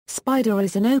Spyder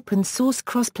is an open-source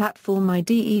cross-platform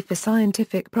IDE for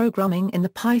scientific programming in the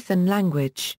Python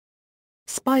language.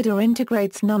 Spyder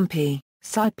integrates NumPy,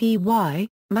 SciPy,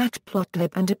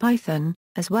 Matplotlib and IPython,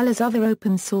 as well as other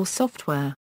open-source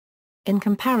software. In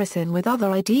comparison with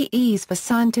other IDEs for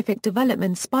scientific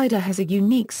development, Spyder has a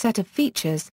unique set of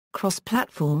features: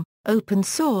 cross-platform, open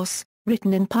source,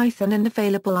 written in Python and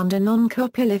available under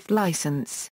non-copyleft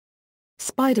license.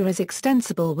 Spyder is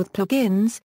extensible with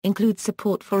plugins, includes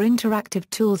support for interactive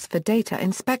tools for data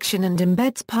inspection and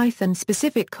embeds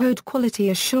Python-specific code quality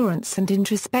assurance and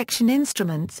introspection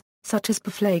instruments, such as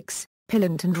pflakes,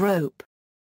 Pillant and Rope.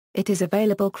 It is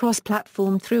available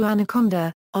cross-platform through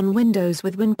Anaconda, on Windows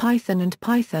with WinPython and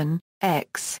Python,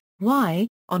 X, Y,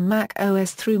 on Mac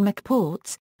OS through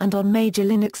MacPorts, and on major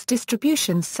Linux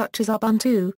distributions such as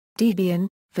Ubuntu, Debian,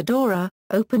 Fedora,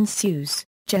 OpenSUSE,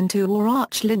 Gentoo or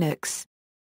Arch Linux.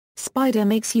 Spyder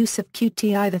makes use of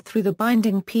Qt either through the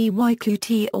binding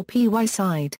pyqt or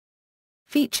pyside.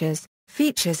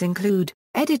 Features include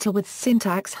editor with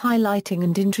syntax highlighting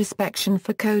and introspection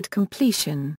for code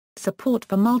completion, support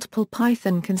for multiple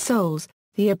Python consoles,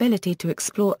 the ability to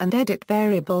explore and edit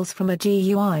variables from a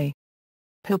GUI.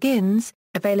 Plugins.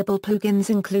 Available plugins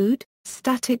include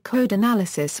static code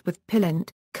analysis with Pillant,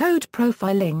 code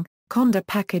profiling, Conda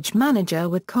package manager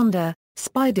with Conda.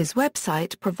 Spyder's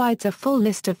website provides a full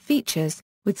list of features,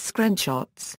 with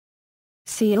screenshots.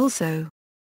 See also: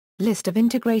 List of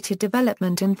integrated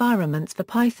development environments for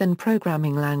Python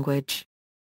programming language.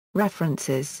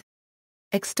 References.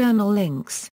 External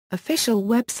links: official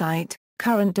website,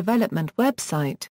 current development website.